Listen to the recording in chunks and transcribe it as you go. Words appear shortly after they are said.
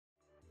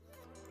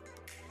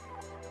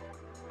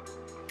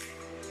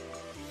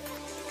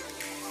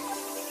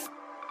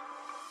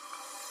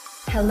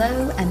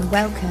Hello and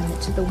welcome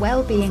to the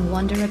Wellbeing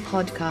Wanderer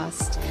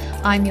podcast.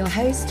 I'm your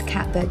host,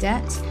 Kat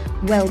Burdett,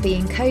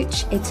 wellbeing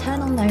coach,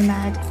 eternal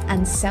nomad,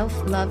 and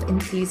self-love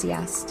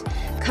enthusiast.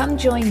 Come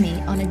join me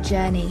on a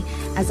journey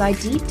as I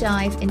deep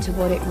dive into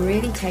what it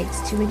really takes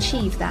to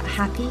achieve that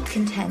happy,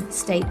 content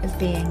state of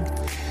being.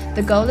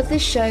 The goal of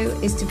this show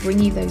is to bring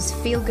you those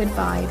feel-good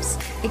vibes,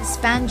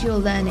 expand your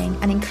learning,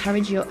 and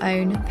encourage your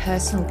own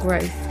personal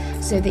growth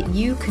so that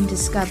you can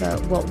discover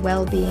what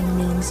well-being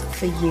means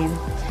for you.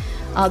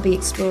 I'll be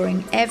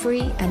exploring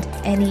every and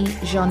any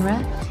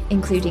genre,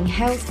 including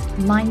health,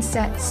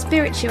 mindset,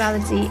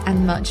 spirituality,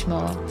 and much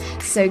more.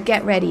 So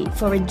get ready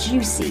for a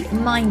juicy,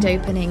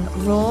 mind-opening,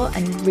 raw,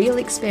 and real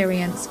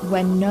experience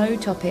where no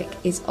topic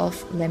is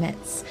off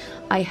limits.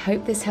 I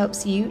hope this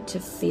helps you to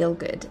feel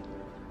good.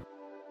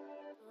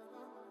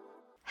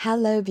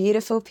 Hello,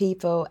 beautiful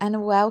people,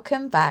 and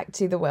welcome back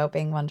to the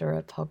Wellbeing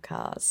Wanderer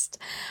podcast.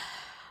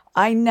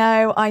 I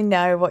know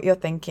what you're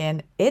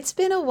thinking. It's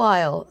been a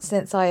while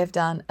since I have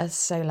done a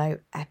solo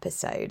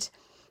episode.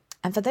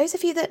 And for those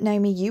of you that know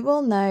me, you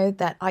will know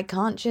that I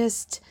can't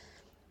just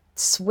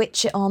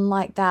switch it on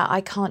like that. I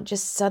can't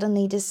just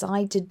suddenly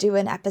decide to do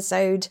an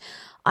episode.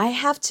 I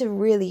have to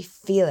really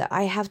feel it.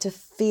 I have to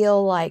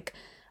feel like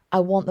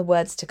I want the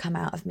words to come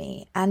out of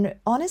me. And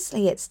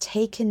honestly, it's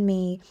taken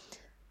me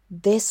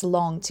this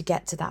long to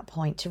get to that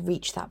point, to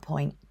reach that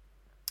point.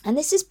 And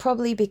this is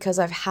probably because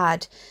I've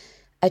had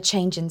a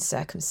change in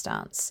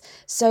circumstance.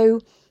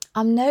 So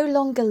I'm no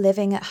longer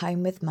living at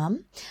home with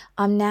mum.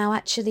 I'm now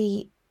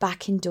actually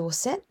back in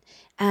Dorset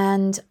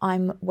and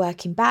I'm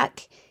working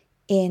back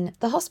in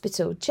the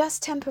hospital,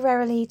 just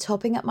temporarily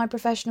topping up my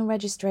professional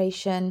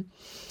registration.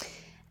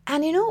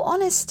 And in all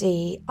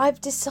honesty, I've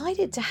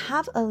decided to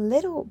have a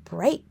little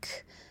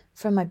break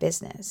from my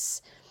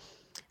business.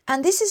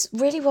 And this is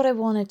really what I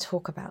want to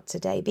talk about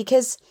today,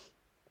 because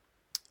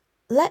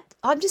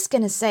I'm just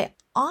going to say,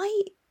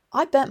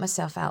 I burnt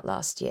myself out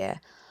last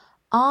year.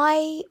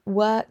 I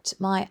worked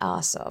my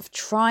ass off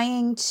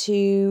trying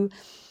to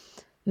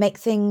make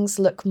things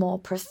look more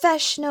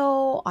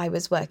professional. I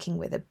was working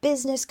with a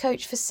business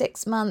coach for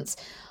 6 months.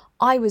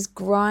 I was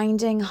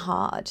grinding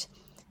hard.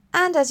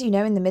 And as you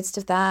know, in the midst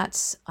of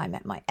that, I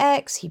met my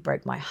ex. He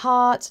broke my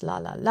heart.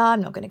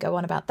 I'm not going to go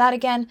on about that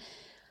again.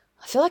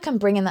 I feel like I'm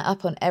bringing that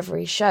up on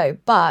every show,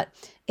 but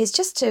it's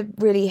just to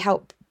really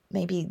help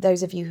maybe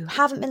those of you who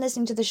haven't been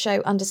listening to the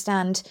show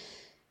understand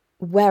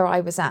where I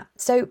was at.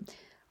 So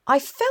I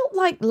felt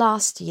like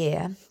last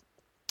year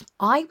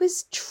I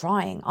was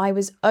trying, I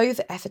was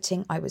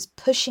over-efforting, I was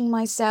pushing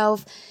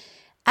myself,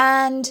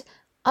 and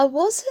I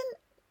wasn't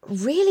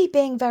really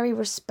being very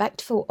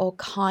respectful or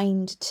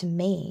kind to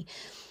me.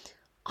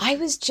 I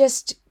was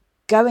just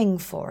going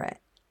for it,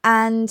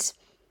 and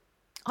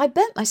I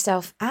burnt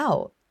myself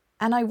out,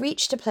 and I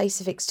reached a place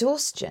of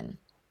exhaustion.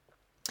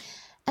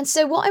 And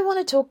so what I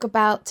want to talk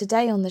about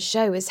today on the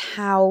show is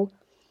how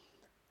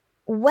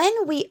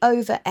when we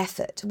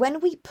over-effort,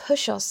 when we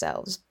push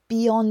ourselves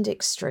beyond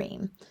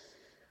extreme,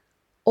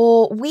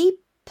 or we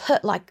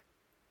put like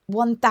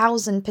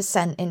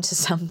 1000% into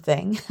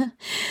something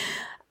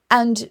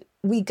and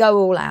we go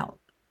all out,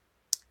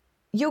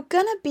 you're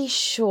going to be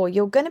sure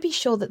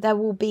that there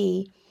will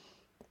be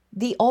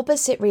the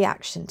opposite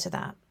reaction to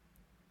that.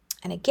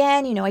 And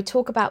again, I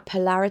talk about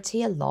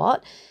polarity a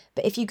lot,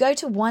 but if you go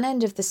to one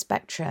end of the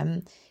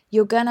spectrum,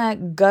 you're going to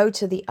go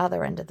to the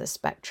other end of the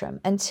spectrum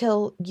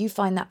until you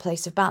find that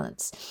place of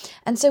balance.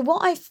 And so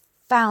what I've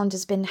found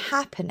has been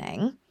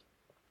happening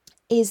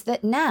is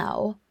that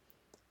now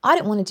I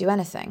don't want to do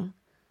anything.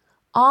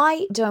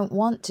 I don't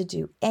want to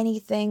do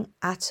anything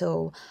at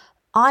all.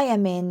 I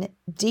am in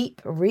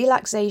deep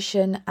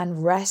relaxation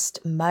and rest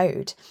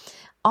mode.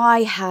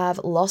 I have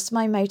lost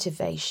my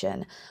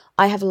motivation.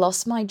 I have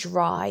lost my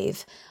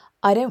drive.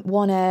 I don't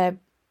want to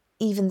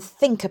even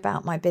think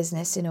about my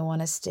business, in all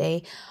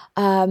honesty.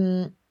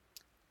 And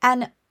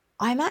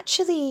I've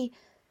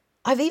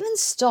even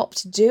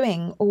stopped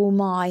doing all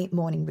my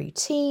morning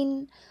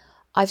routine.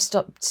 I've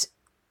stopped,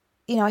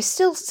 I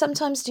still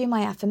sometimes do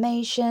my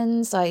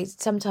affirmations. I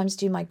sometimes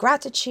do my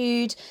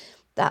gratitude.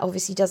 That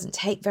obviously doesn't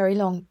take very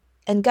long.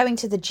 And going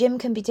to the gym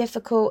can be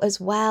difficult as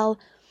well.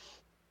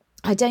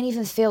 I don't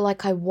even feel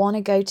like I want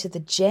to go to the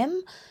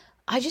gym.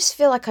 I just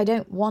feel like I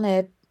don't want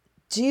to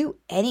do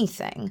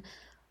anything,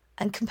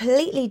 and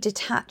completely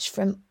detached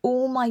from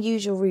all my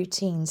usual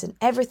routines and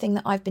everything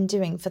that I've been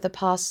doing for the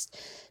past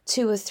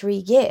 2 or 3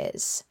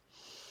 years.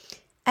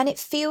 And it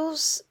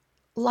feels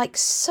like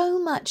so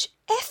much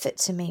effort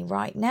to me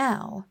right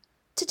now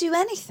to do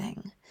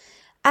anything.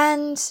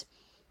 And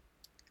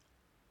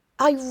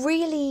I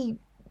really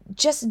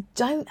just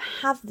don't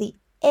have the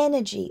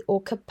energy or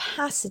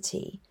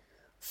capacity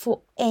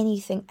for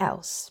anything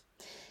else.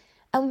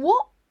 And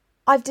what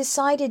I've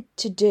decided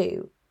to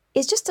do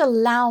is just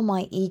allow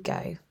my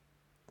ego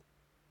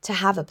to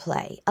have a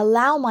play,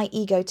 allow my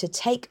ego to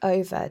take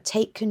over,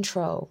 take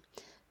control,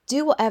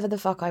 do whatever the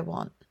fuck I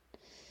want.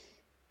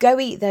 Go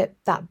eat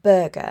that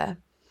burger,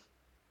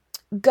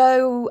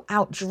 go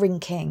out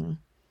drinking,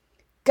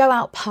 go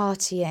out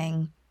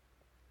partying,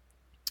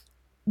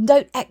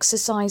 don't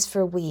exercise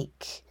for a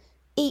week,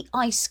 eat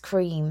ice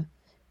cream,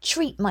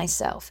 treat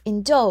myself,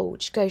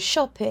 indulge, go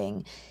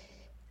shopping.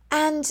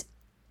 And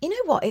you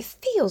know what? It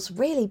feels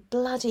really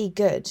bloody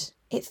good.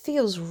 It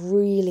feels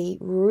really,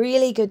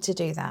 really good to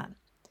do that.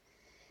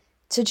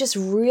 To just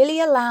really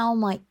allow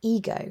my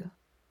ego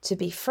to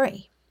be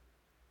free.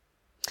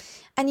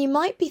 And you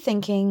might be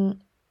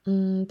thinking,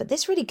 but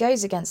this really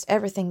goes against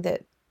everything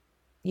that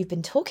you've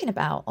been talking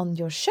about on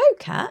your show,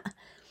 Kat.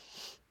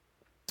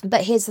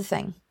 But here's the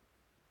thing.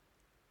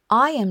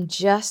 I am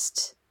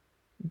just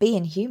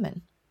being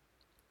human.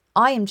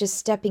 I am just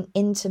stepping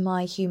into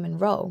my human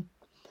role.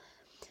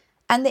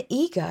 And the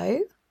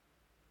ego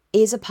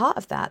is a part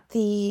of that.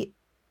 The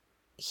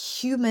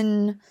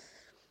human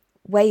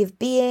way of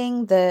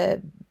being,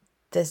 the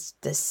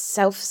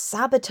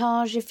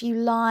self-sabotage, if you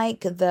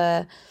like,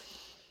 the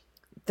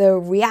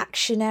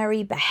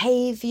reactionary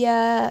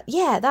behavior.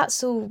 Yeah,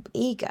 that's all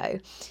ego.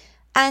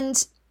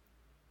 And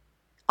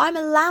I'm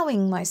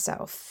allowing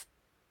myself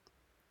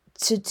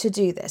to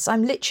do this.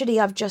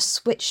 I've just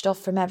switched off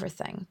from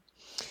everything.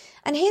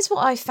 And here's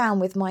what I found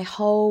with my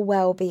whole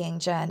well-being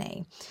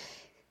journey.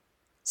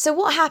 So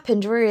what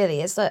happened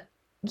really is that,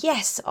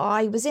 yes,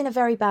 I was in a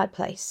very bad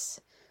place.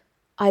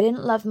 I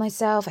didn't love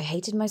myself. I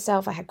hated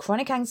myself. I had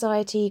chronic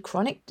anxiety,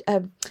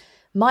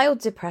 mild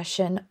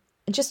depression,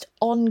 just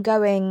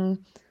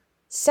ongoing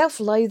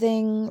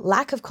self-loathing,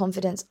 lack of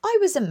confidence. I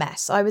was a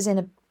mess. I was in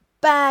a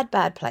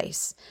bad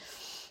place.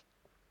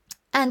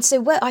 And so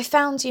what I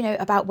found,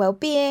 about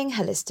well-being,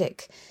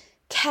 holistic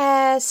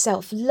care,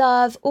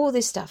 self-love, all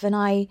this stuff.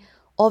 And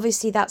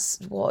obviously that's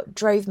what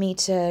drove me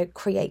to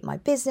create my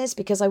business,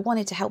 because I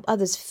wanted to help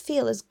others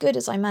feel as good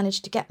as I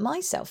managed to get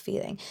myself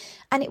feeling.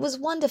 And it was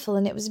wonderful,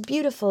 and it was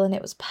beautiful, and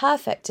it was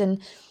perfect, and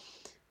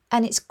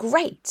it's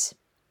great.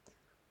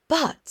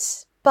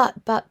 But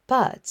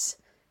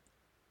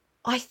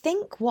I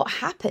think what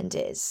happened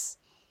is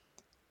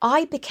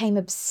I became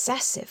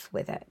obsessive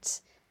with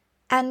it.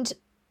 And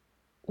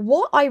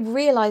what I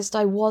realized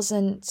I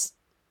wasn't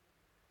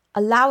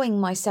allowing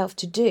myself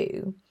to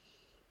do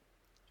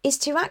is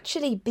to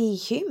actually be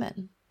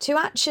human, to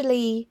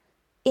actually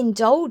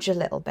indulge a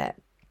little bit.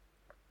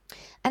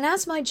 And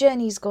as my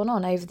journey's gone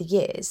on over the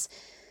years,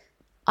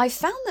 I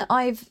found that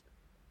I've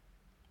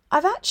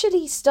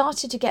actually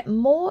started to get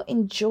more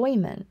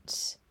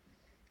enjoyment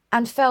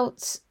and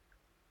felt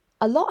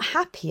a lot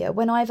happier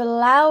when I've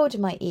allowed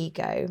my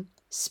ego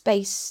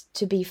space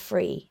to be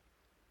free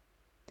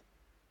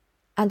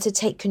and to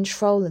take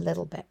control a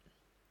little bit.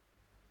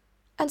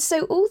 And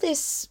so all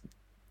this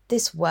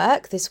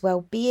work, this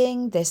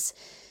well-being, this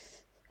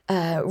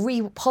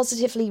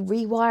positively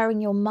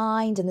rewiring your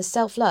mind and the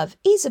self-love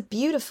is a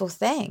beautiful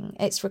thing.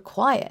 It's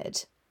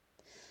required.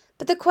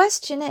 But the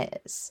question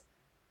is,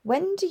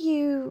 when do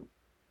you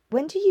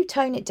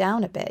tone it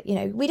down a bit?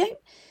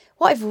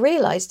 What I've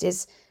realized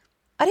is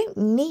I don't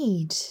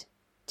need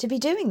to be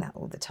doing that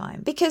all the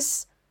time,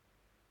 because,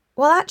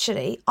 well,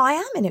 actually, I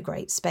am in a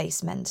great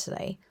space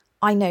mentally.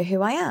 I know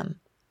who I am.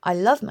 I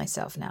love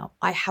myself now.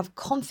 I have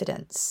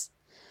confidence.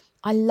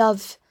 I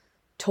love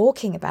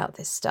talking about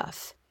this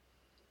stuff.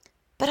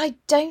 But I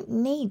don't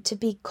need to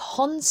be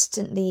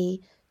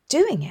constantly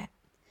doing it.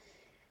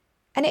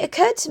 And it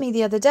occurred to me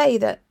the other day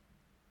that,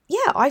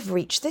 yeah, I've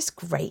reached this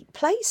great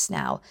place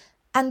now.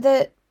 And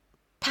that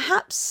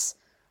perhaps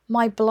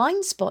my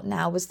blind spot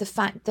now was the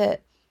fact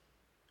that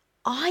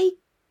I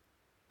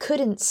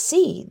couldn't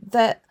see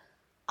that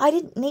I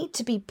didn't need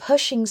to be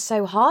pushing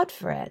so hard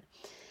for it.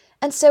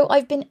 And so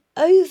I've been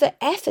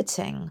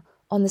over-efforting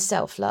on the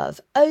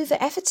self-love,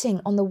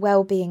 over-efforting on the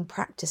well-being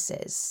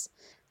practices,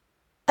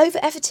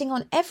 over-efforting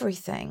on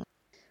everything.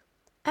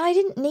 And I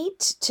didn't need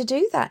to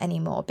do that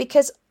anymore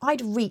because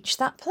I'd reached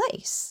that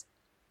place.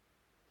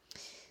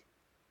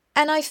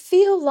 And I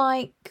feel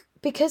like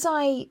because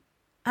I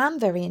am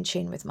very in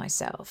tune with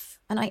myself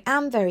and I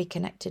am very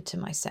connected to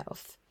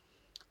myself,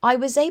 I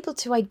was able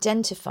to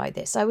identify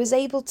this. I was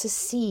able to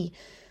see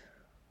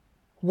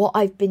what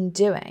I've been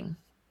doing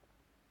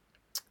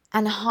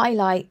and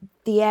highlight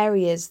the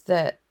areas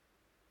that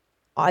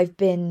I've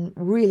been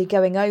really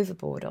going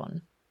overboard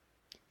on.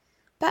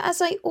 But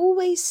as I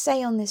always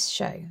say on this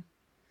show,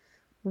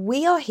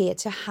 we are here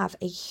to have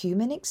a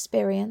human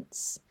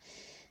experience,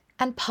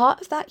 and part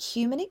of that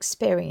human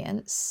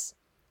experience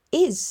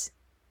is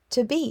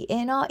to be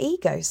in our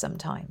ego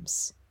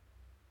sometimes.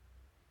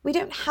 We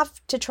don't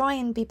have to try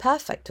and be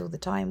perfect all the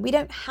time. We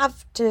don't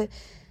have to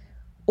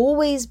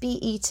always be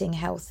eating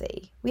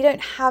healthy. We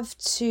don't have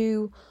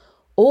to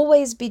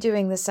always be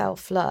doing the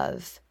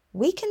self-love.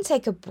 We can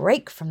take a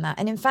break from that.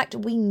 And in fact,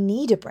 we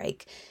need a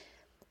break.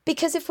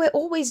 Because if we're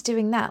always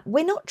doing that,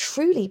 we're not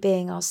truly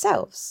being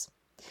ourselves.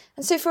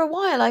 And so for a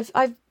while,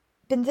 I've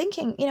been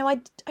thinking,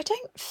 I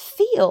don't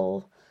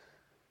feel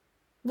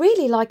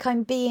really like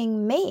I'm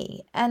being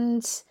me.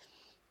 And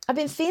I've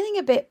been feeling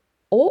a bit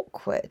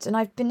awkward. And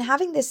I've been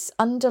having this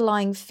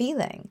underlying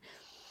feeling.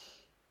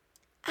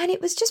 And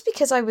it was just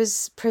because I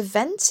was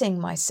preventing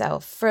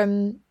myself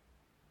from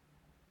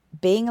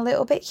being a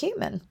little bit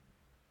human.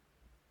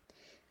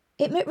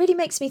 really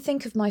makes me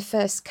think of my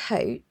first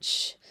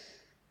coach,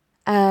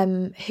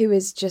 who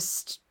is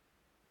just,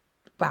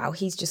 wow,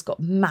 he's just got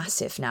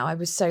massive now. I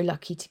was so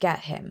lucky to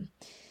get him.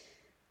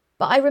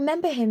 But I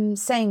remember him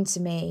saying to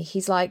me,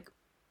 he's like,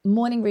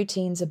 morning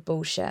routines are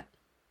bullshit.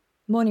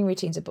 Morning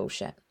routines are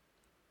bullshit.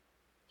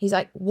 He's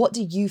like, what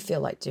do you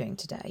feel like doing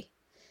today?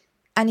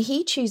 And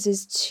he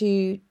chooses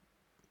to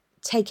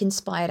take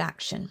inspired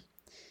action.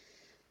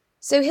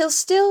 So he'll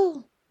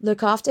still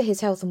look after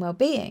his health and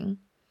well-being,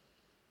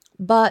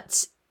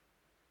 but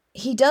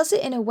he does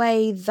it in a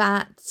way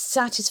that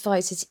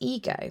satisfies his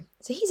ego.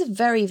 So he's a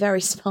very,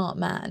 very smart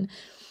man.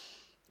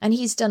 And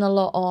he's done a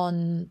lot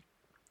on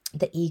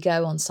the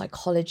ego, on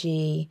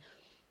psychology.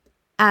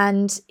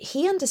 And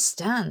he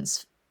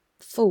understands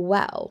full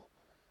well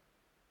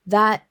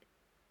that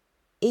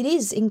it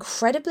is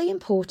incredibly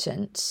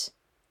important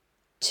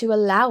to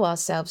allow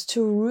ourselves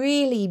to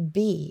really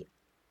be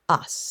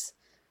us.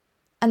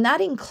 And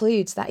that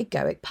includes that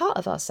egoic part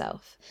of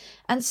ourselves.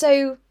 And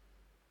so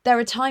there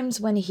are times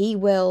when he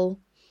will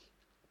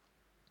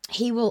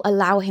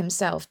allow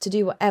himself to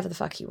do whatever the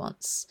fuck he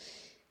wants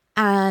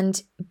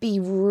and be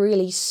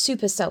really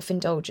super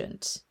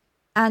self-indulgent.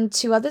 And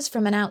to others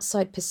from an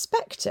outside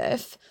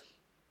perspective,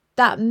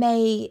 that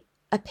may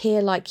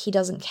appear like he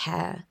doesn't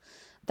care.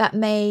 That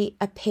may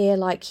appear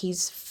like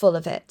he's full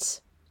of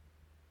it.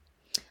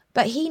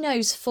 But he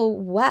knows full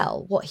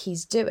well what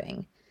he's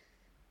doing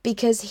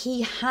because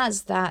he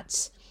has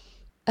that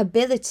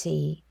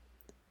ability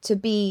to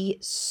be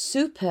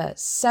super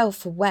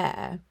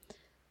self-aware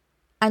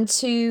and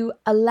to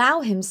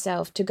allow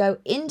himself to go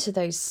into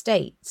those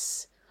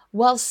states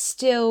while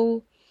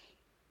still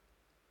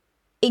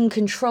in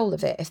control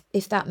of it,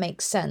 if that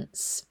makes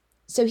sense.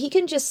 So he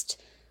can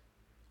just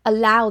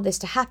allow this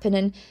to happen.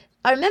 And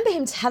I remember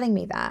him telling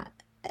me that.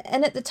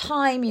 And at the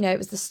time, it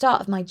was the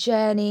start of my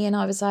journey. And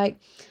I was like,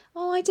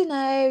 oh, I don't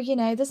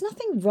know, there's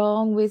nothing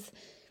wrong with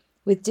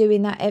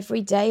doing that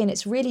every day. And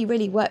it's really,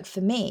 really worked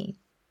for me.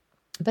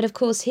 But of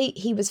course,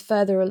 he was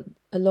further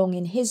along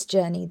in his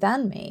journey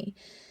than me.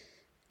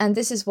 And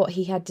this is what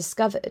he had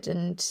discovered.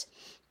 And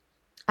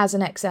as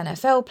an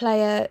ex-NFL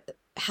player,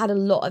 had a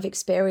lot of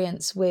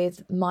experience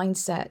with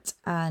mindset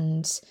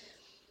and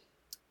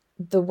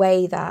the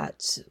way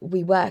that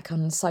we work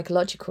on a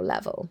psychological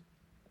level.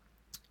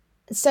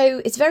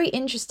 So it's very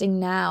interesting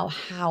now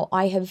how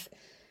I have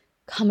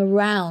come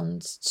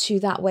around to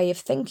that way of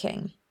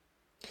thinking.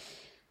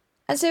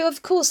 And so,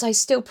 of course, I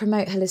still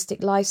promote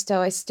holistic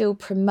lifestyle. I still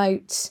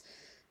promote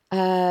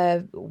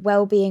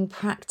well-being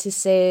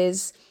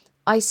practices.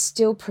 I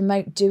still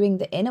promote doing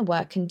the inner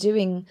work and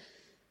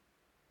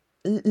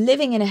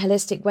living in a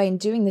holistic way and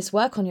doing this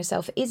work on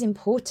yourself is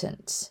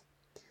important.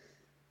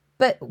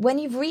 But when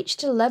you've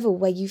reached a level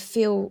where you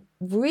feel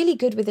really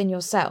good within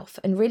yourself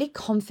and really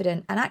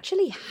confident and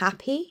actually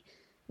happy,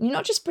 you're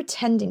not just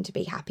pretending to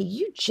be happy,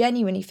 you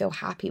genuinely feel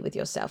happy with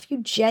yourself, you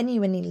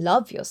genuinely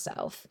love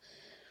yourself,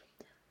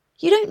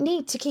 you don't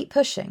need to keep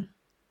pushing.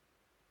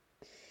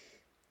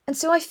 And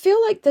so I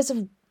feel like there's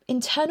an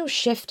internal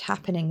shift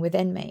happening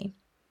within me.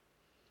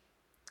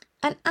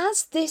 And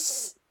as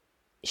this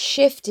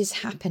shift is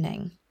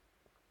happening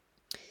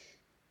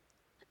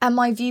and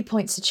my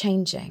viewpoints are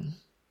changing,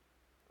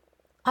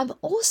 I'm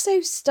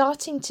also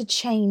starting to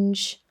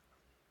change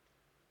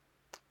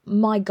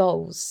my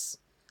goals.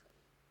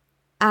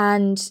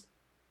 And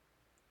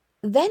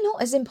they're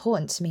not as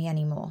important to me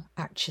anymore,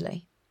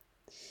 actually.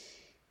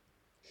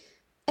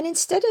 And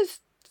instead of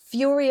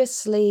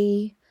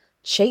furiously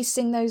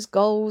chasing those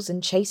goals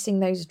and chasing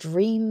those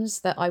dreams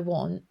that I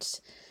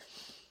want,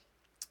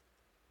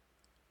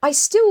 I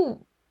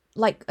still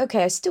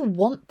I still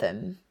want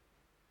them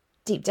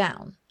deep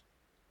down.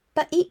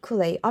 But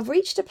equally, I've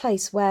reached a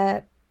place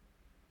where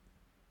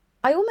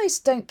I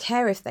almost don't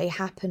care if they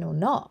happen or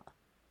not.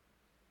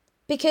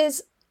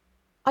 Because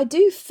I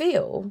do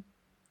feel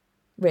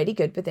really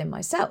good within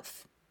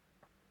myself.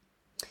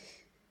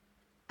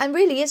 And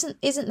really,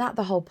 isn't that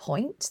the whole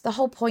point? The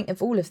whole point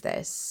of all of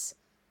this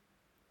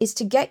is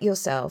to get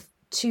yourself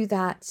to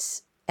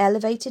that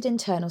elevated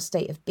internal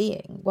state of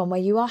being, one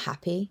where you are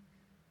happy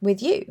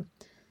with you.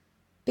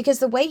 Because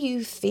the way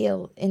you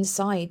feel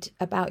inside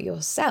about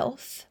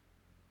yourself,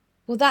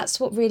 well, that's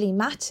what really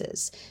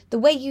matters. The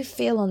way you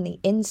feel on the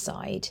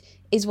inside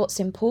is what's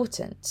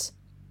important.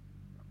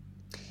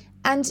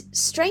 And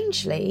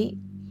strangely,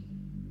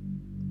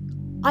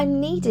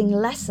 I'm needing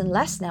less and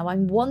less now.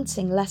 I'm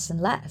wanting less and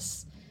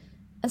less.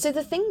 And so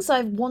the things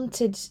I've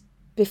wanted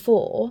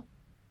before,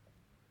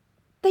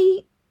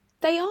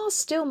 they are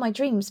still my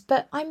dreams,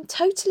 but I'm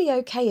totally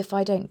okay if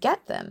I don't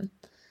get them.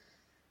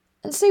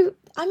 And so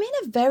I'm in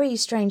a very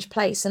strange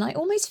place, and I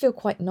almost feel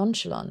quite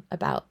nonchalant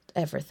about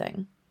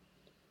everything.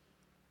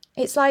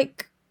 It's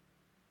like,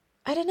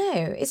 I don't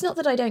know, it's not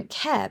that I don't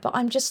care, but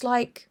I'm just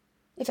like,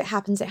 if it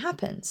happens, it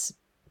happens.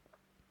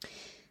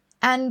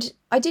 And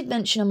I did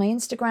mention on my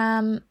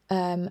Instagram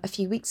a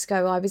few weeks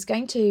ago, I was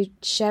going to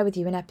share with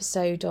you an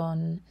episode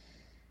on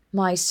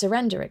my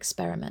surrender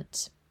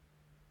experiment.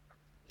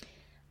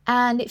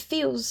 And it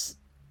feels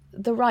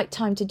the right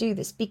time to do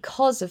this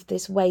because of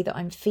this way that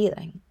I'm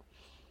feeling.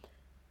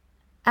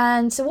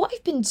 And so what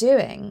I've been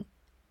doing,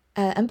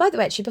 and by the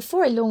way, actually,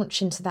 before I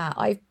launch into that,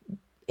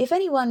 if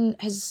anyone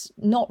has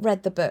not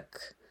read the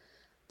book,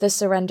 The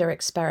Surrender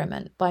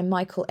Experiment by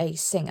Michael A.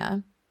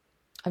 Singer,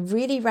 I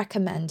really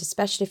recommend,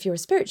 especially if you're a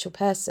spiritual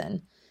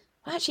person,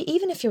 well, actually,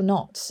 even if you're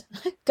not,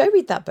 go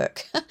read that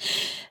book.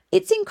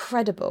 It's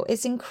incredible.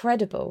 It's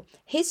incredible.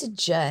 His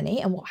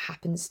journey and what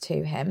happens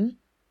to him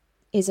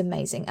is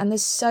amazing. And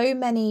there's so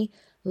many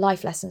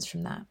life lessons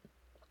from that.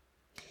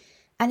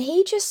 And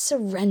he just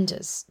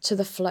surrenders to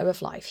the flow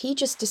of life. He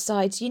just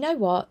decides, you know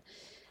what?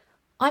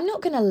 I'm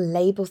not going to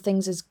label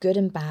things as good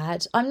and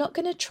bad. I'm not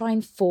going to try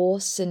and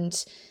force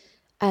and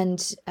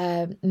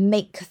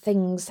make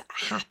things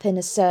happen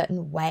a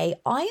certain way.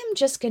 I am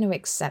just going to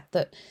accept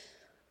that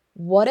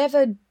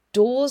whatever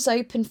doors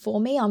open for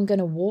me, I'm going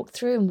to walk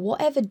through, and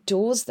whatever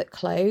doors that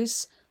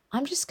close,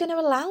 I'm just going to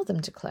allow them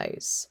to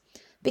close,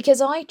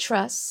 because I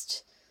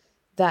trust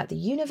that the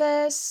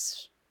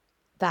universe,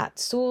 that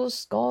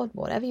source, God,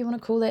 whatever you want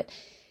to call it,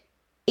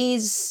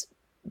 is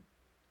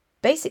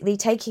basically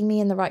taking me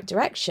in the right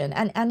direction.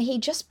 And he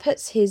just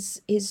puts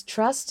his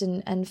trust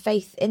and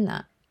faith in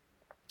that.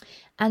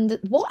 And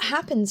what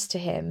happens to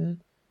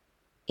him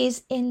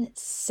is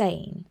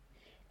insane.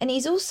 And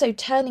he's also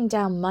turning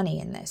down money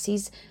in this.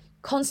 He's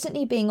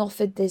constantly being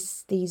offered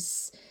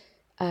he's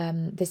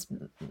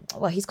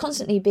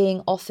constantly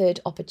being offered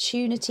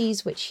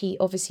opportunities, which he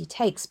obviously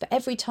takes. But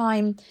every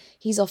time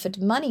he's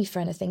offered money for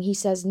anything, he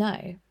says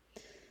no.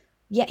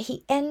 Yet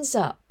he ends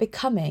up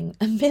becoming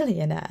a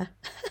millionaire.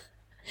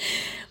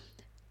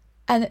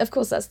 And of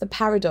course, that's the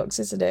paradox,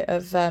 isn't it,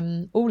 of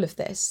all of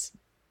this.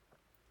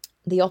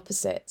 The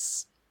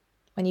opposites.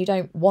 When you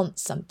don't want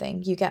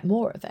something, you get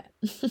more of it.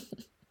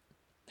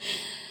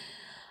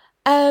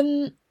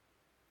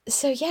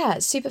 So yeah,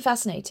 super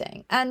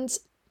fascinating. And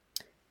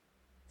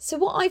so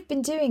what I've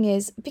been doing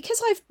is,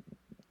 because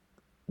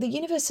the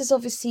universe has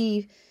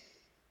obviously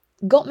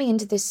got me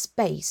into this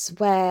space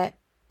where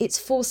it's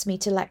forced me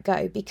to let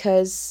go,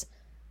 because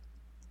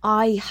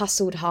I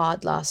hustled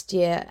hard last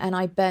year and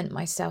I burnt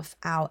myself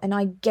out, and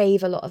I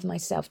gave a lot of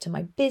myself to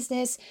my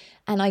business,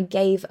 and I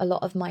gave a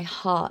lot of my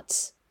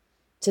heart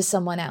to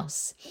someone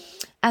else.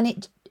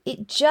 And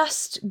it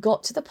just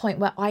got to the point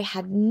where I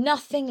had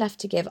nothing left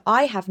to give.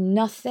 I have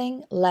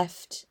nothing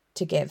left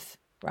to give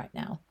right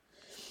now.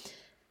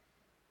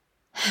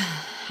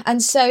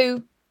 And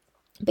so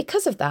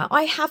because of that,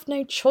 I have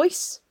no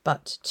choice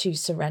but to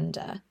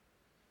surrender.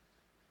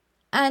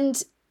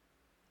 And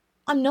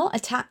I'm not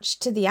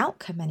attached to the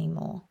outcome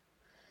anymore.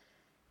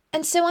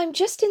 And so I'm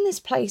just in this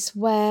place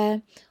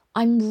where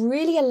I'm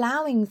really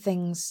allowing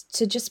things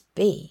to just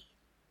be.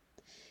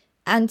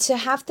 And to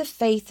have the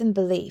faith and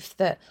belief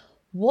that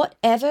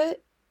whatever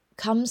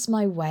comes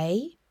my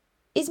way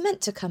is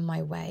meant to come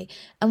my way.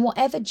 And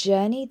whatever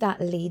journey that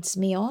leads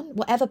me on,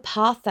 whatever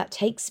path that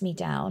takes me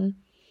down,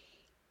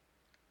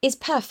 is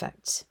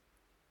perfect.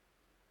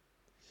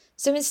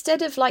 So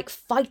instead of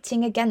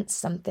fighting against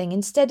something,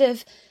 instead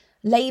of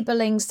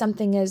labeling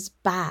something as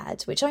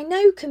bad, which I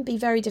know can be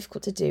very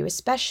difficult to do,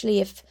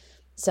 especially if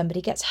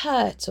somebody gets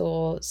hurt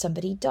or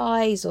somebody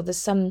dies or there's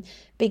some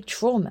big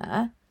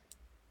trauma,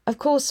 of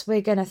course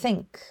we're going to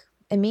think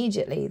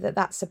immediately that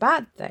that's a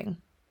bad thing.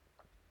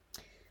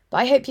 But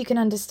I hope you can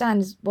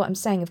understand what I'm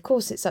saying. Of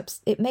course,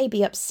 it may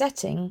be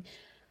upsetting,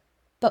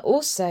 but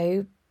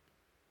also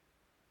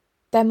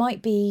there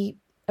might be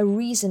a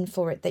reason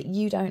for it that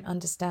you don't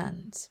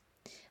understand.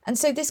 And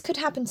so this could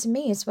happen to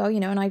me as well,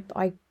 and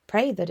I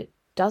pray that it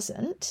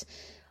doesn't.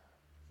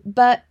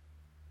 But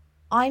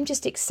I'm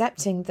just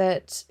accepting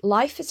that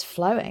life is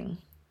flowing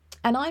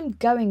and I'm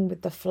going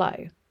with the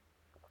flow.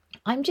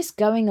 I'm just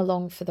going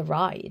along for the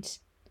ride.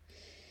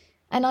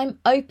 And I'm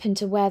open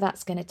to where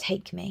that's going to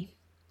take me.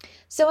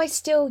 So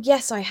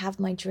I have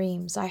my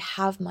dreams. I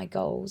have my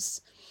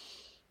goals.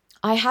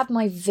 I have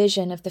my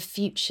vision of the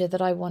future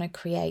that I want to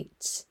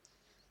create.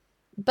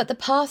 But the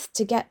path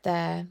to get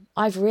there,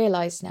 I've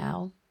realized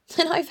now,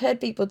 and I've heard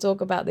people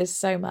talk about this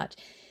so much,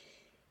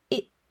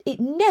 it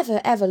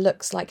never ever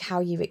looks like how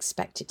you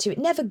expect it to. It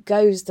never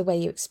goes the way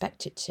you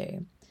expect it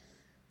to.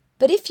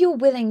 But if you're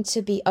willing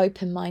to be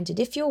open-minded,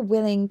 if you're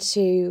willing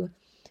to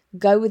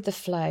go with the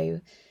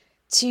flow,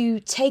 to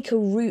take a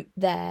route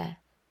there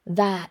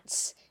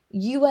that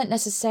you weren't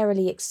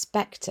necessarily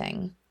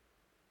expecting,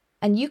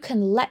 and you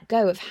can let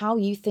go of how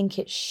you think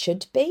it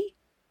should be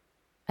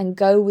and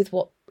go with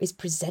what is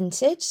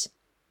presented,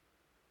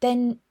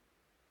 then,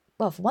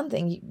 well, for one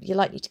thing, you're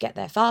likely to get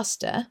there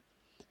faster.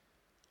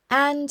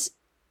 And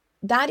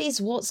that is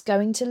what's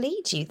going to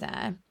lead you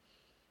there.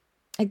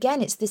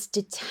 Again, it's this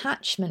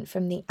detachment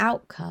from the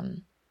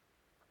outcome.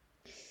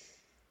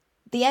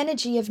 The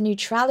energy of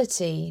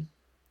neutrality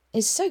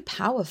is so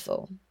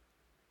powerful.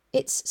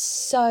 It's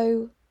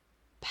so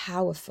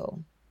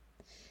powerful.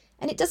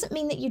 And it doesn't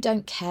mean that you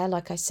don't care,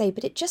 like I say,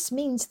 but it just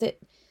means that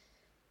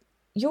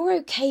you're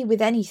okay with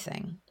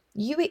anything.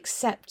 You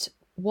accept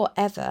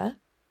whatever.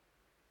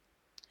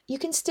 You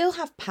can still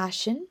have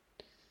passion.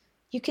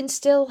 You can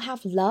still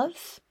have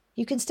love.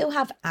 You can still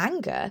have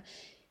anger.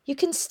 You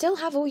can still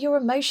have all your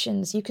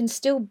emotions. You can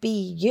still be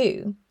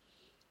you,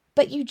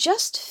 but you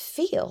just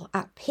feel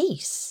at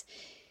peace.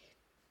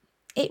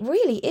 It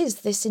really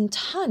is this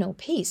internal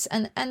peace.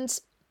 And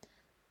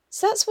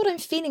so that's what I'm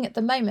feeling at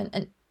the moment.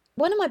 And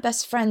one of my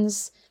best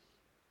friends,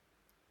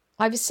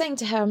 I was saying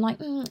to her, I'm like,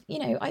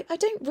 I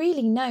don't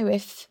really know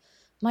if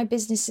my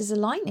business is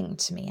aligning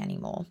to me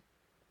anymore.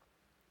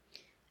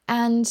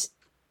 And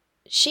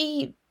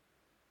she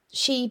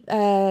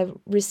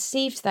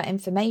received that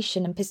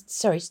information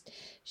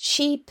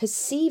she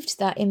perceived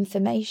that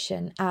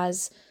information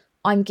as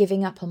I'm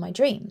giving up on my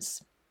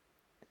dreams.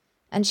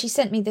 And she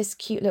sent me this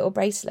cute little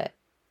bracelet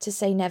to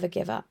say never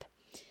give up.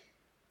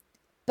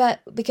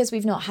 But because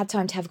we've not had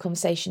time to have a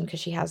conversation,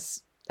 because she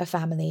has a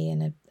family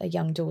and a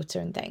young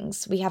daughter and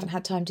things, we haven't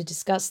had time to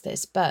discuss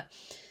this. But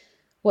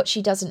what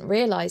she doesn't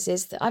realize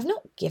is that I've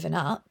not given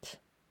up.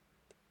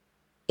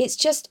 It's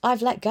just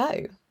I've let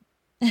go.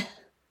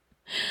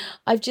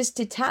 I've just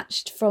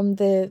detached from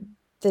the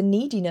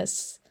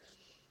neediness,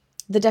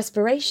 the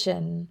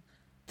desperation,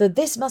 the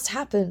this must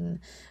happen,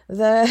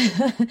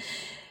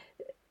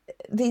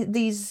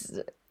 these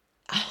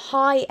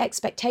high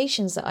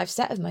expectations that I've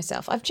set of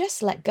myself. I've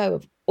just let go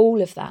of all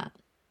of that.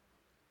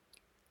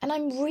 And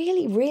I'm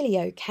really, really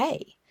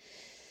okay.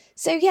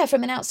 So yeah,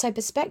 from an outside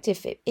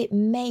perspective, it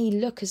may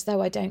look as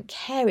though I don't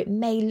care. It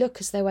may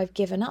look as though I've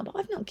given up. But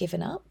I've not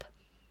given up.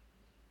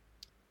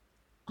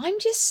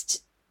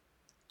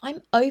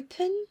 I'm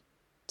open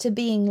to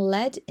being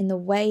led in the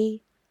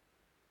way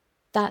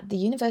that the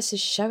universe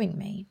is showing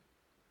me.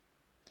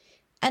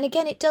 And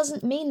again, it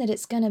doesn't mean that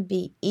it's going to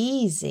be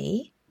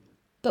easy,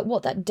 but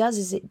what that does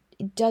is it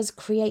does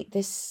create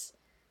this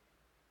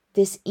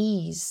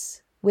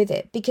ease with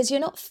it, because you're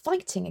not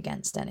fighting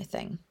against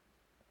anything.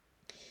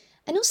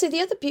 And also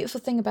the other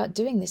beautiful thing about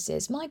doing this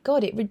is, my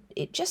God,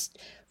 it just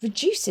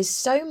reduces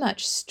so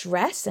much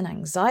stress and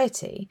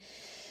anxiety.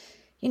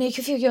 You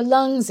can feel your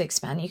lungs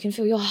expanding, you can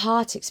feel your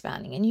heart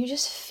expanding, and you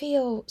just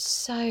feel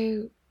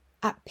so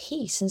at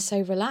peace and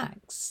so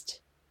relaxed.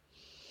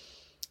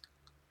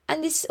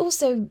 And this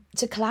also,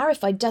 to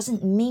clarify,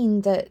 doesn't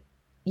mean that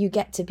you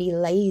get to be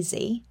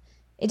lazy.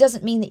 It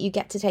doesn't mean that you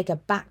get to take a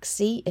back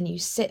seat and you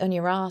sit on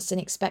your ass and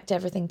expect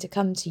everything to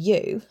come to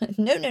you.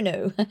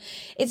 No.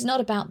 It's not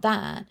about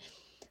that.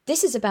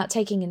 This is about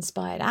taking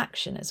inspired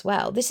action as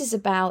well. This is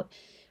about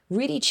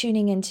really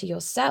tuning into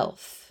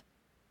yourself.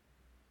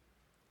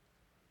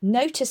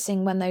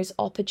 Noticing when those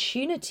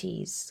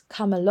opportunities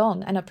come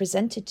along and are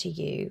presented to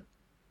you,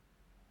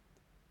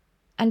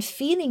 and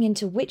feeling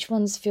into which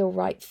ones feel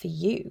right for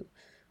you,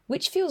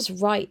 which feels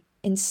right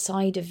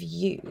inside of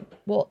you.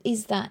 What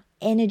is that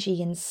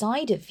energy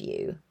inside of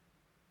you?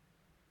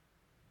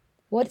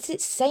 What is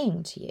it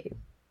saying to you?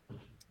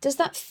 Does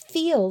that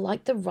feel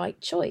like the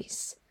right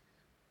choice?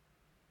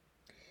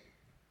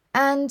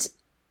 And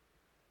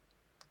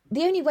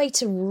the only way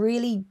to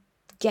really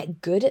get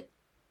good at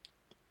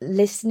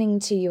listening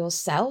to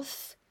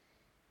yourself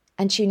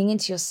and tuning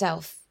into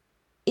yourself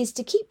is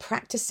to keep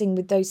practicing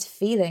with those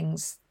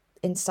feelings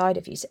inside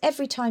of you. So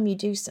every time you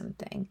do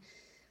something,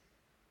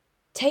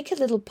 take a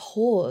little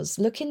pause,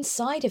 look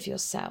inside of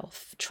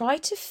yourself, try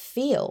to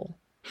feel,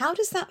 how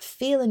does that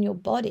feel in your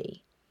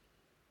body?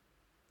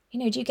 Do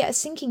you get a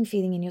sinking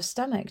feeling in your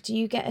stomach? Do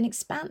you get an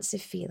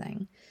expansive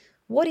feeling?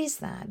 What is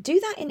that? Do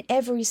that in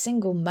every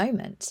single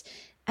moment.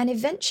 And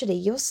eventually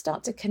you'll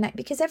start to connect,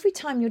 because every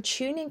time you're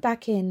tuning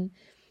back in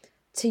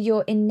to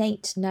your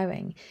innate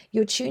knowing,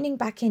 you're tuning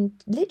back in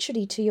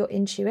literally to your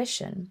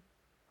intuition.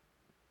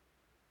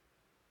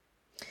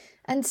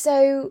 And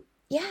so,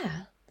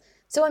 yeah.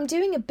 So I'm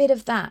doing a bit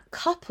of that,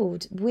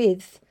 coupled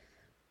with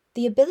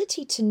the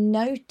ability to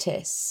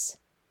notice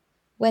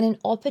when an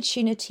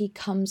opportunity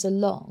comes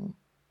along,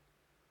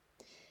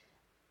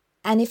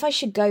 and if I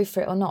should go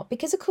for it or not.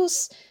 Because, of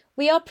course,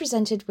 we are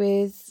presented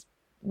with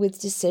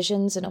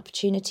decisions and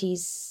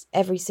opportunities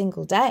every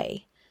single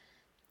day,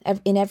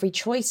 in every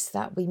choice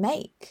that we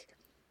make.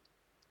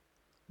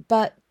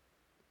 But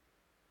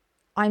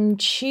I'm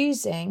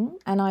choosing,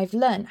 and I've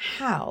learned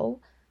how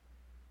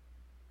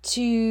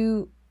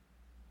to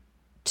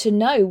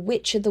know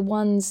which are the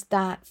ones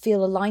that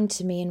feel aligned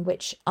to me and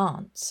which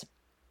aren't.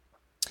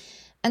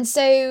 And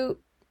so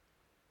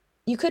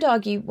you could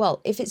argue, well,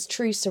 if it's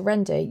true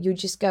surrender, you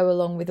just go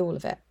along with all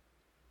of it.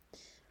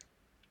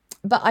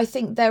 But I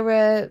think there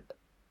are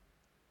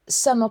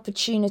some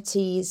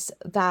opportunities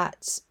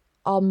that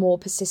are more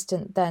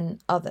persistent than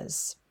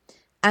others.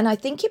 And I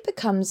think it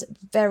becomes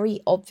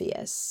very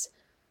obvious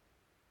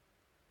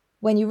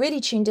when you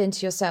really tuned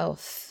into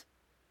yourself,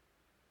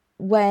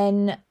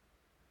 when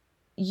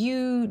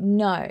you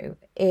know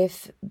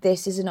if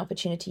this is an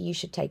opportunity you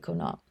should take or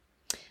not.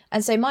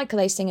 And so Michael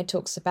A. Singer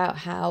talks about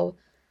how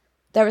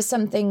there are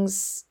some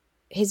things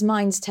his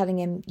mind's telling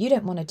him, you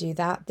don't want to do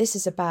that, this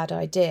is a bad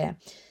idea.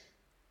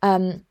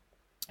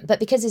 But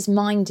because his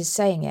mind is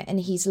saying it, and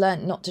he's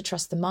learned not to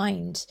trust the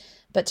mind,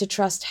 but to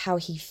trust how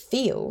he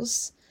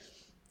feels,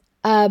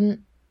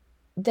 then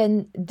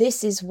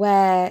this is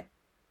where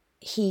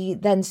he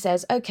then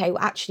says, okay,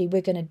 well, actually,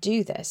 we're going to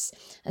do this.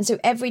 And so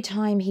every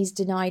time he's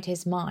denied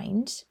his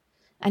mind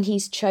and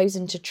he's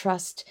chosen to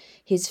trust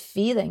his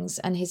feelings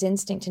and his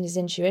instinct and his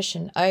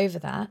intuition over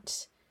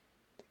that,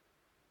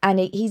 and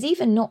he's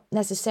even not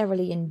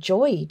necessarily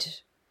enjoyed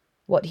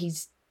what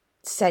he's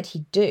said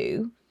he'd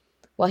do.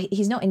 Well,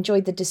 he's not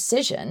enjoyed the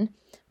decision,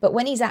 but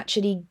when he's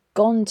actually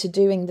gone to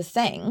doing the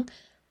thing,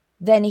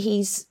 then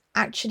he's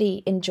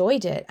actually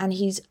enjoyed it, and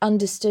he's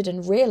understood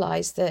and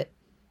realized that,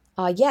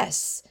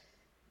 yes,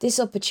 this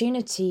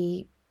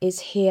opportunity is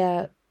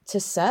here to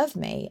serve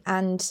me.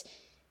 And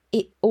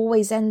it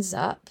always ends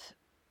up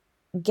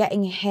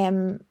getting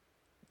him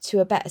to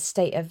a better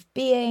state of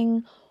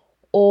being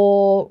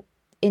or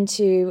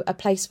into a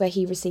place where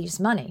he receives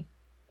money.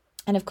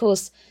 And of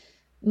course,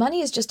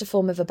 money is just a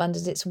form of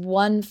abundance. It's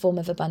one form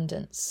of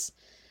abundance.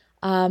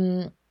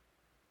 And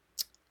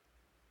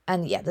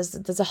yeah,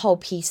 there's a whole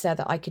piece there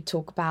that I could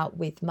talk about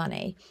with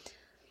money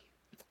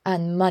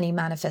and money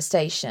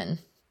manifestation.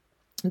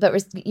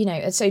 But,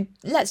 so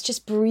let's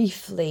just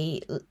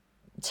briefly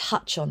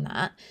touch on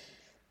that.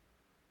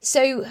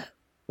 So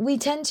we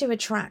tend to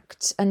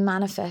attract and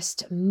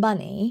manifest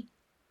money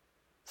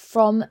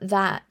from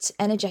that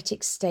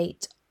energetic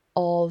state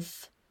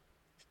of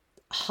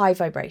high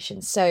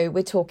vibration. So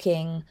we're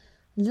talking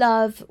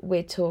love,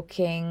 we're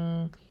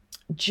talking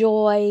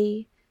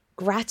joy,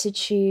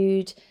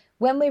 gratitude.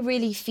 When we're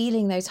really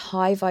feeling those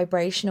high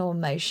vibrational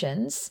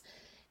emotions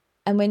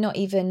and we're not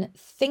even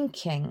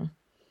thinking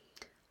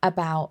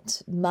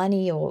about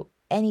money or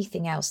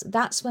anything else,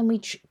 that's when we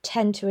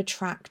tend to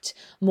attract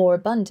more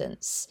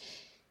abundance.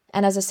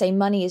 And as I say,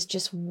 money is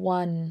just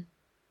one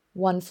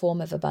form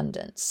of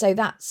abundance. So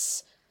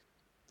that's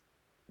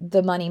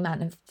the money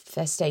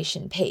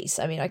manifestation piece.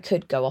 I mean, I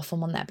could go off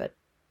on there, but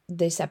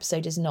this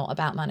episode is not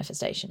about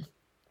manifestation.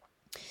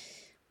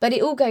 But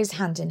it all goes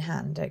hand in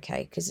hand,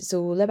 okay? Because it's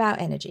all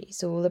about energy.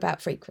 It's all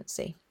about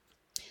frequency.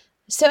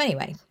 So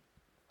anyway,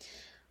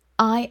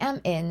 I am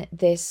in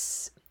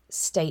this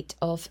state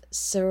of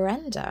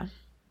surrender.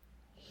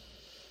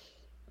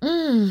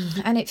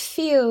 And it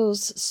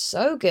feels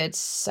so good,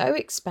 so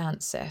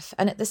expansive.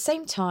 And at the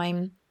same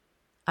time,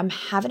 I'm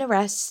having a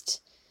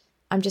rest.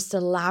 I'm just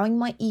allowing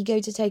my ego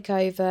to take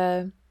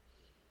over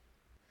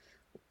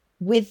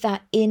with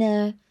that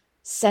inner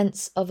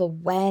sense of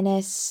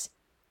awareness.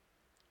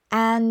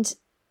 And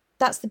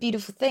that's the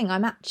beautiful thing.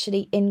 I'm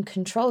actually in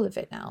control of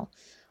it now.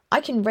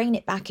 I can rein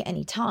it back at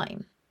any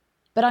time,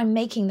 but I'm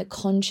making the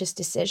conscious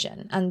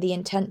decision and the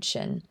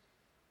intention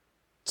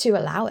to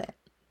allow it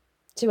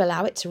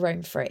to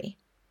roam free.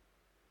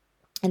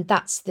 And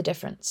that's the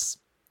difference.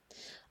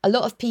 A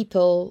lot of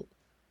people,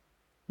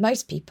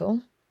 most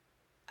people,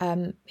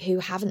 who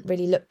haven't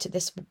really looked at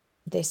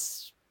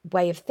this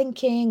way of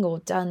thinking or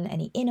done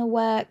any inner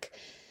work,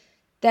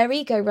 their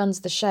ego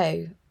runs the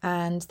show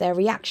and they're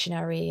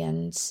reactionary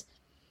and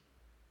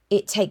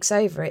it takes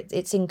over.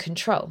 It's in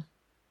control.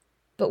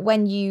 But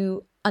when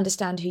you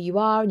understand who you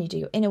are and you do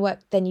your inner work,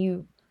 then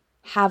you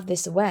have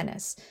this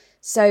awareness.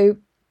 So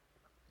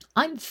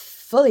I'm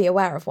fully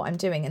aware of what I'm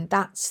doing, and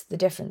that's the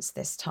difference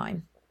this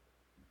time.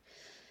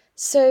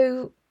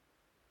 So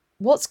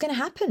what's going to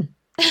happen?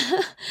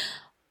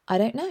 I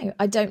don't know.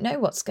 I don't know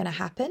what's going to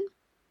happen.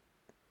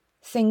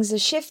 Things are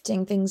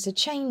shifting. Things are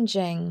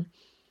changing.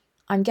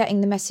 I'm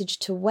getting the message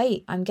to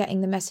wait. I'm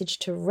getting the message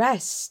to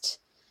rest.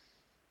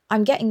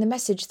 I'm getting the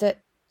message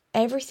that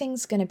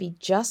everything's going to be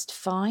just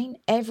fine.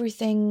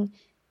 Everything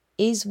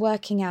is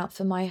working out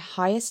for my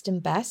highest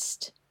and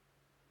best.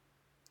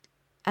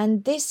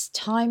 And this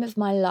time of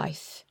my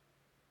life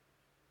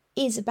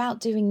is about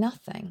doing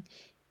nothing,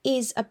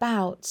 is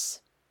about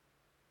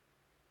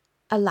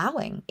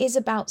allowing, is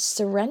about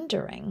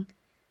surrendering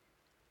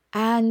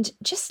and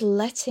just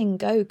letting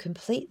go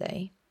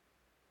completely.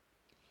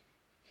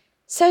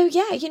 So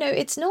yeah,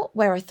 it's not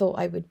where I thought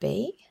I would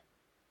be.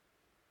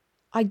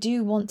 I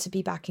do want to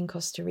be back in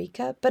Costa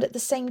Rica, but at the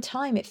same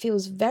time, it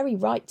feels very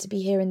right to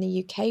be here in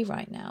the UK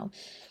right now.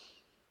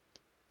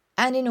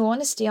 And in all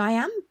honesty, I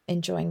am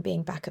enjoying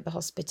being back at the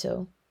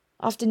hospital.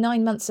 After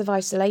 9 months of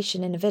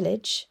isolation in a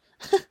village,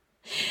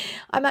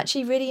 I'm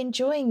actually really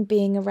enjoying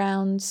being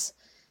around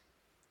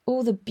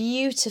all the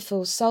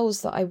beautiful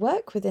souls that I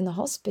work with in the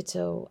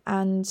hospital.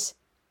 And,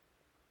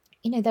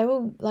 they're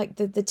all like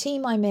the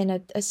team I'm in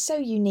are so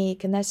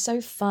unique and they're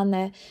so fun.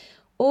 They're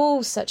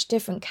all such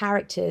different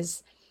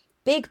characters,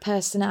 big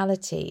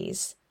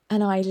personalities,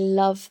 and I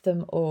love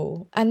them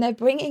all. And they're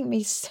bringing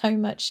me so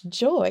much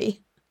joy.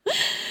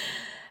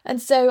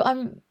 And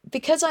so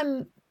because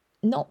I'm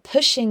not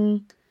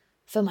pushing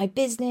for my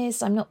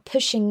business, I'm not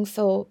pushing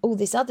for all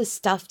this other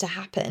stuff to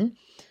happen,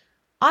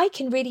 I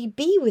can really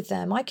be with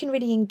them. I can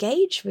really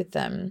engage with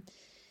them.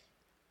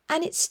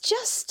 And it's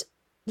just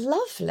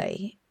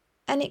lovely.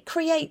 And it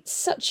creates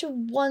such a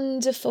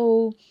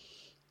wonderful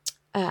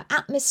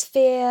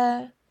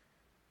atmosphere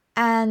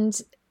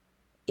and,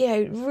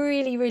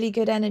 really, really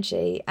good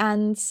energy.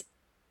 And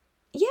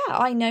yeah,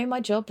 I know my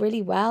job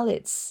really well.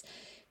 It's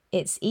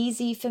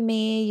easy for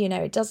me,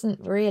 it doesn't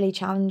really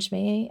challenge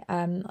me.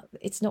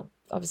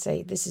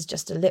 obviously this is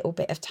just a little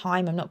bit of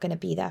time. I'm not going to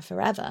be there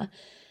forever.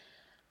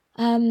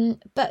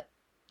 But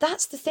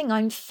that's the thing.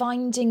 I'm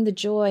finding the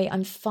joy.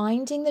 I'm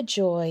finding the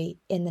joy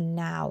in the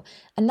now.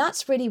 And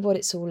that's really what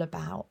it's all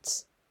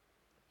about.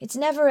 It's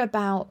never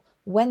about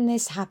when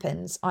this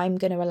happens, I'm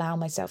going to allow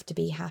myself to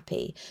be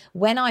happy.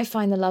 When I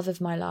find the love of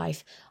my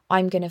life,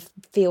 I'm going to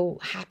feel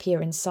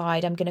happier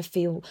inside. I'm going to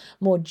feel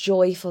more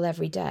joyful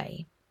every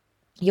day.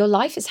 Your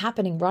life is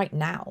happening right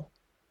now.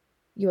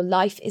 Your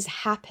life is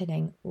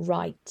happening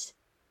right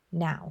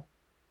now.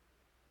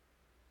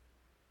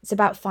 It's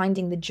about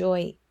finding the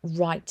joy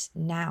right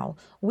now.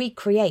 We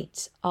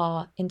create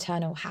our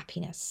internal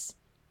happiness.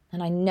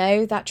 And I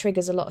know that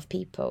triggers a lot of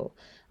people.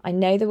 I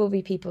know there will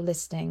be people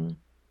listening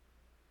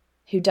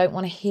who don't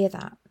want to hear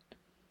that.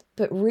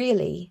 But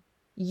really,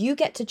 you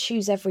get to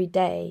choose every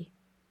day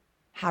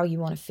how you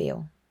want to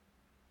feel.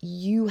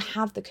 You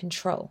have the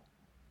control.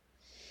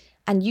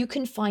 And you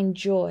can find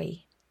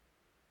joy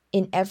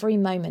in every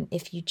moment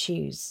if you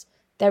choose.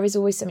 There is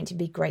always something to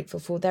be grateful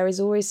for. There is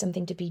always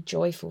something to be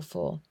joyful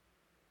for.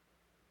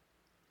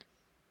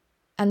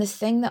 And the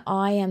thing that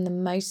I am the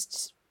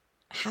most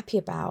happy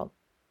about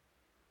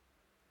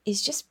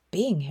is just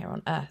being here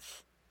on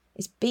earth.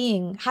 Is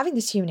having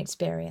this human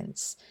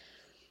experience,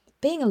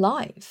 being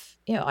alive.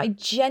 I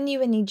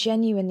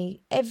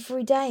genuinely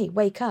every day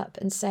wake up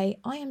and say,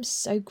 I am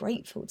so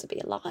grateful to be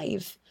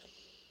alive.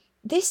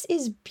 This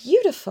is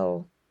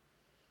beautiful.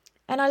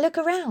 And I look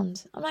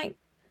around, I'm like,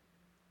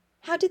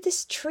 how did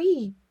this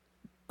tree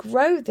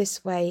grow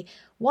this way?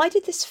 Why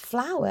did this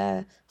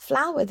flower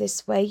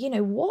this way?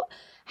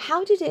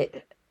 How did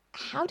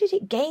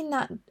it gain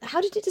that?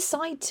 How did it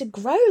decide to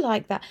grow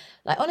like that?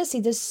 Like, honestly,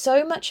 there's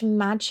so much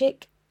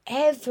magic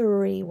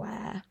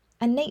everywhere.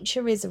 And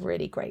nature is a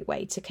really great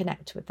way to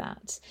connect with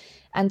that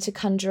and to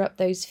conjure up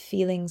those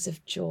feelings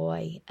of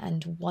joy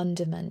and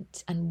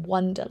wonderment and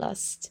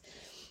wanderlust.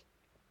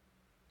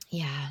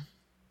 Yeah.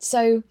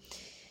 So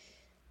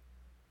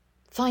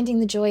finding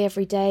the joy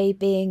every day,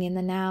 being in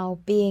the now,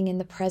 being in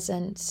the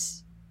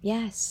present.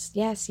 Yes.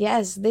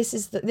 This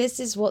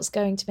is what's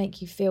going to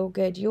make you feel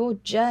good. Your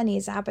journey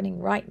is happening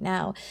right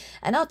now.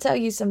 And I'll tell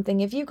you something,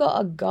 if you've got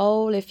a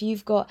goal, if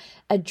you've got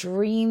a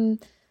dream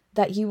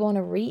that you want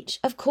to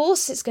reach, of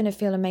course it's going to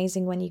feel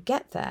amazing when you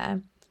get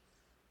there.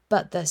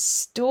 But the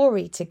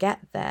story to get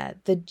there,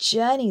 the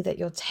journey that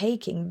you're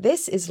taking,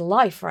 this is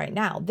life right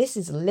now. This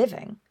is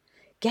living.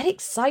 Get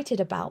excited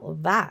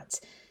about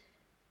that.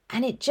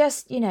 And it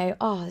just,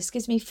 this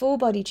gives me full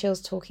body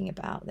chills talking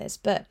about this,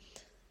 but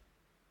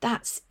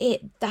that's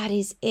it. That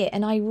is it.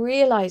 And I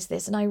realize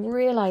this, and I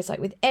realize, like,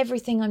 with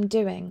everything I'm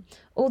doing,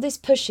 all this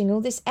pushing,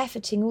 all this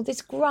efforting, all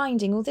this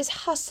grinding, all this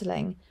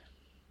hustling.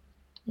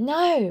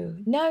 No,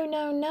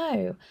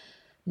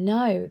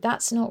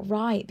 that's not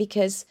right,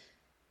 because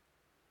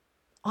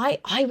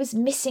I was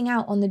missing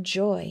out on the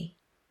joy.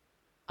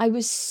 I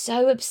was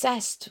so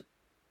obsessed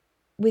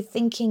with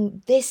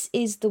thinking this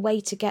is the way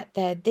to get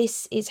there,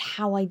 this is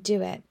how I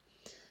do it,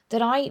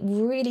 that I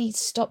really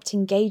stopped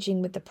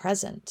engaging with the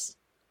present.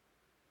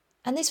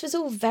 And this was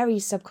all very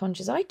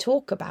subconscious. I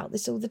talk about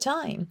this all the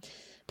time.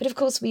 But of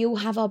course, we all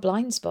have our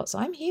blind spots.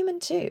 I'm human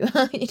too.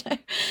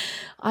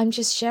 I'm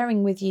just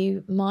sharing with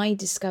you my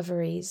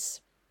discoveries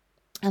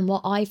and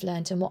what I've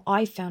learned and what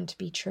I've found to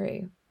be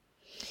true.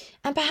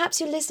 And perhaps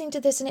you're listening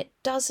to this and it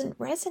doesn't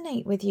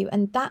resonate with you,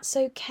 and that's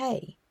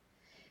okay.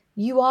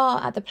 You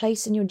are at the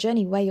place in your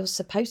journey where you're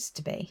supposed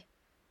to be.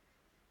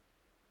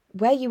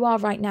 Where you are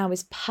right now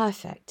is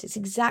perfect. It's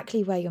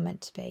exactly where you're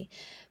meant to be.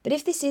 But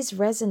if this is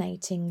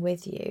resonating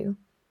with you,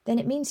 then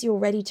it means you're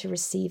ready to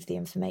receive the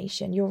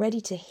information. You're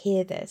ready to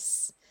hear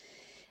this.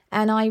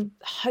 And I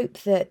hope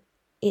that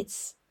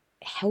it's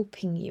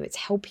helping you. It's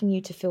helping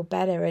you to feel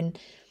better, and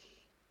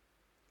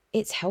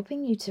it's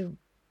helping you to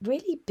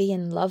really be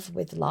in love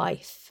with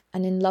life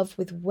and in love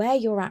with where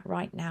you're at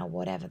right now,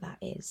 whatever that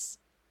is.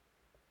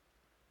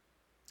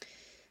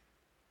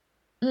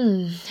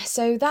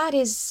 So that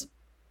is,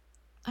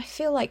 I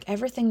feel like,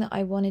 everything that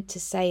I wanted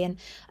to say. And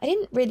I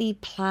didn't really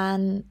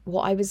plan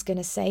what I was going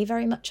to say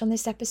very much on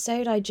this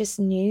episode. I just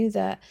knew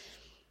that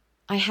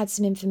I had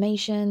some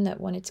information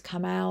that wanted to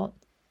come out,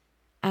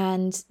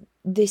 and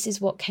this is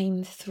what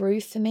came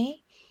through for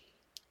me,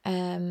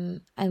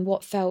 and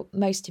what felt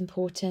most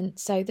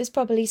important. So there's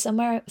probably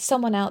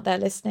someone out there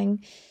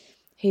listening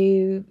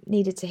who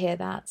needed to hear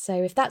that.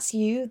 So if that's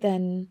you,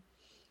 then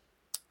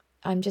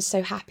I'm just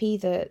so happy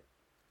that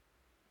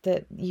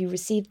you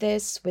received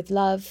this with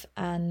love,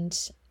 and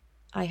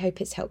I hope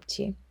it's helped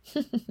you.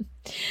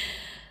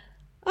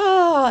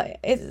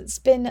 It's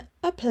been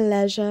a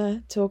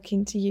pleasure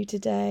talking to you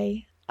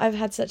today. I've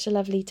had such a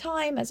lovely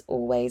time, as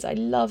always. I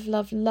love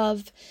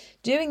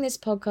doing this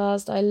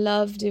podcast. I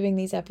love doing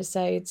these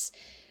episodes.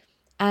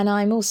 And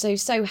I'm also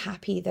so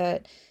happy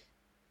that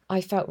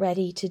I felt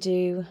ready to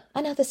do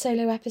another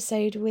solo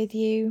episode with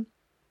you.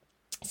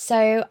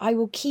 So I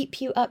will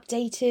keep you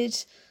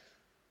updated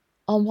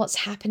on what's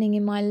happening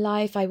in my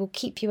life. I will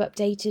keep you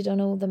updated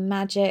on all the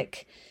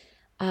magic.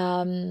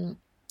 And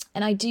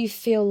I do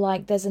feel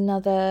like there's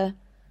another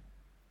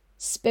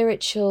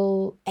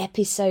spiritual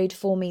episode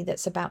for me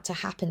that's about to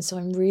happen. So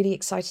I'm really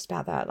excited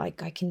about that.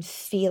 Like, I can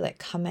feel it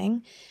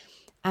coming.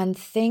 And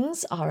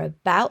things are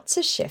about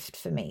to shift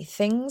for me.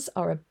 Things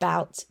are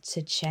about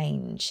to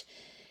change.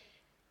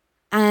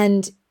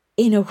 And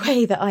in a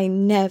way that I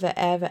never,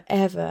 ever,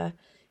 ever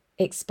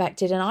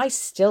expected. And I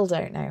still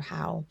don't know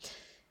how.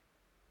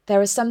 There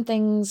are some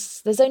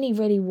things, there's only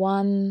really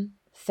one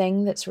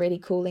thing that's really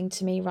calling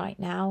to me right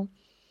now.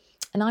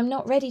 And I'm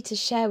not ready to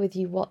share with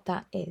you what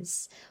that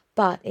is,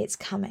 but it's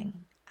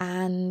coming.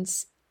 And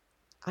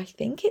I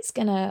think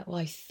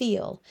I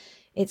feel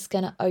it's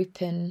gonna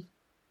open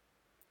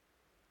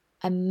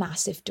a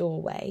massive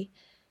doorway,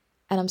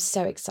 and I'm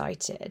so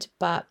excited.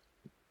 But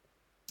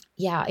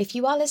yeah, if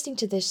you are listening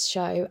to this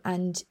show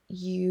and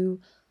you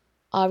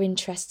are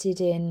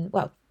interested in,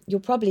 well, you're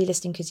probably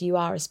listening because you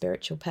are a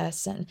spiritual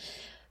person,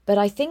 but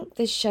I think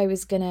this show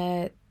is going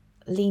to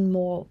lean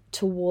more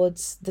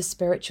towards the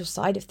spiritual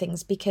side of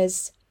things,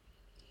 because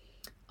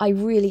I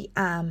really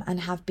am and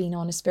have been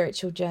on a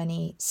spiritual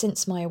journey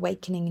since my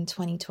awakening in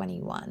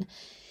 2021,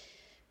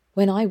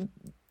 when I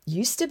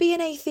used to be an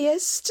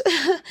atheist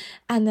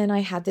and then I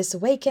had this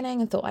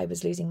awakening and thought I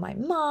was losing my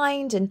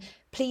mind. And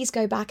please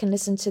go back and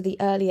listen to the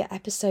earlier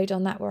episode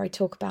on that where I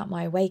talk about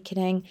my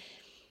awakening,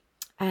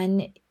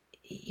 and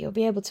you'll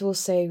be able to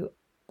also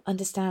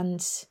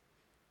understand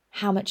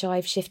how much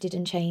I've shifted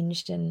and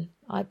changed, and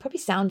I probably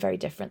sound very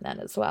different then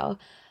as well.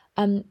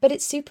 But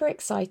it's super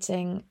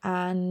exciting,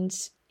 and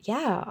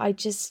yeah, I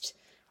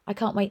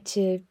can't wait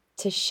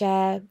to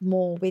share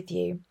more with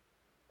you.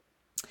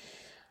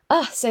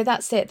 So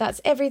that's it.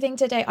 That's everything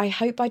today. I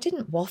hope I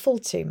didn't waffle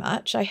too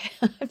much.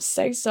 I'm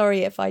so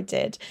sorry if I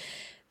did.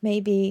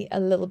 Maybe a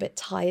little bit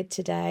tired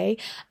today.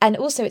 And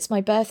also, it's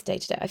my birthday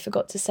today. I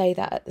forgot to say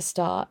that at the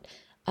start.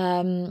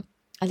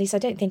 At least I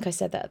don't think I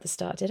said that at the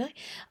start, did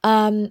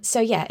I? So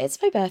yeah, it's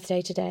my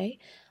birthday today.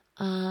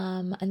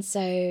 And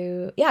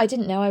so, yeah, I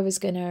didn't know I was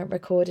going to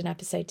record an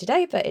episode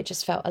today, but it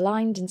just felt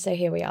aligned. And so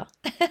here we are.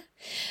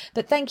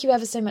 But thank you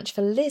ever so much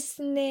for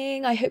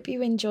listening. I hope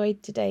you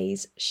enjoyed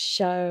today's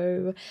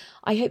show.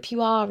 I hope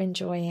you are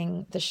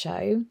enjoying the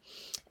show.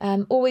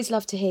 Always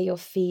love to hear your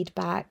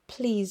feedback.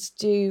 Please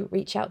do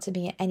reach out to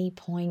me at any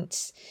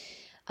point.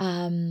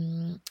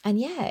 And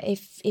yeah,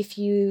 if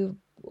you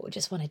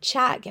just want to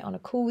chat, get on a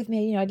call with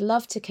me, I'd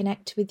love to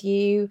connect with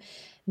you.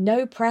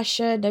 No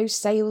pressure, no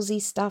salesy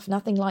stuff,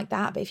 nothing like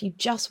that. But if you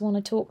just want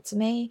to talk to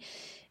me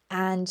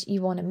and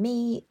you want to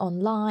meet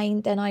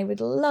online, then I would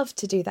love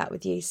to do that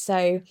with you.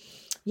 So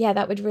yeah,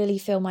 that would really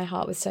fill my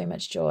heart with so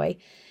much joy.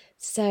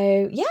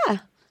 So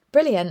yeah,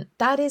 brilliant.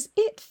 That is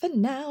it for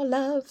now,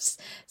 loves.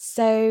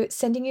 So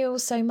sending you all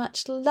so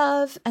much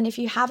love. And if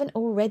you haven't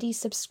already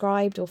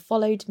subscribed or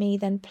followed me,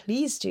 then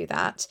please do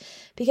that,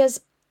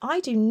 because I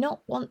do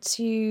not want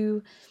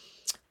to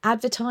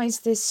advertise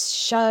this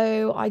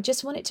show. I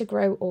just want it to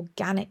grow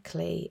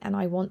organically, and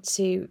I want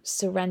to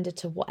surrender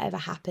to whatever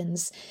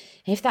happens.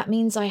 If that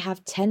means I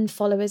have 10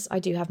 followers, I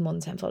do have more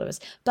than 10 followers.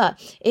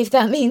 But if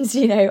that means,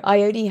 I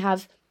only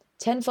have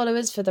 10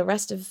 followers for the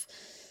rest of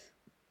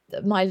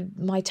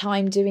my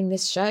time doing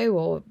this show,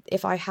 or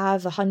if I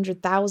have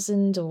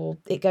 100,000 or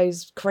it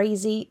goes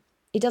crazy,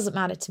 it doesn't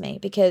matter to me,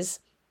 because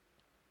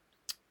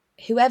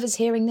whoever's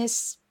hearing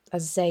this,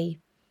 as I say,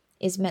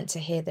 is meant to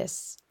hear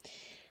this.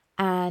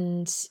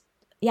 And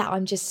yeah,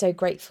 I'm just so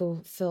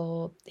grateful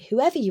for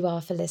whoever you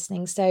are for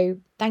listening. So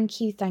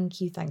thank you,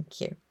 thank you, thank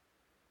you.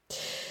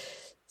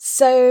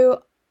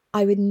 So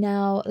I would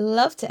now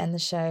love to end the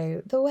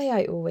show the way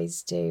I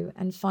always do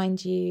and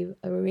find you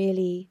a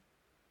really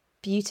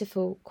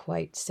beautiful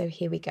quote. So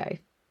here we go.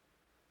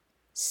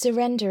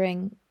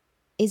 Surrendering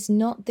is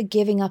not the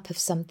giving up of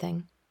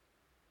something.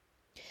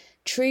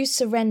 True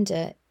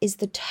surrender is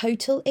the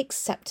total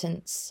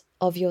acceptance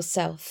of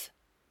yourself.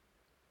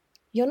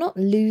 You're not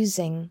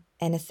losing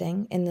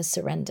anything in the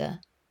surrender,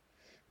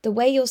 the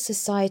way your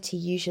society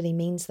usually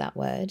means that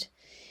word.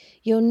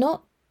 You're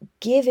not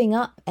giving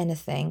up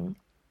anything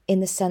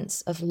in the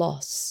sense of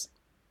loss.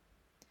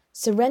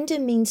 Surrender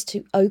means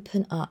to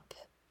open up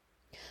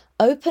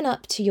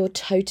to your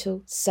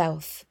total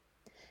self,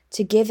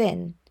 to give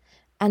in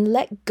and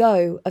let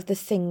go of the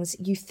things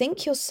you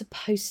think you're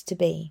supposed to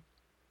be.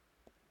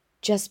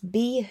 Just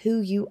be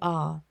who you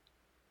are.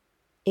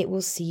 It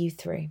will see you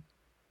through.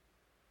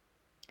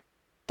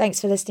 Thanks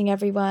for listening,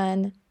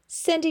 everyone.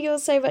 Sending you all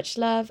so much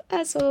love,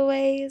 as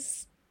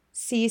always.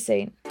 See you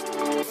soon.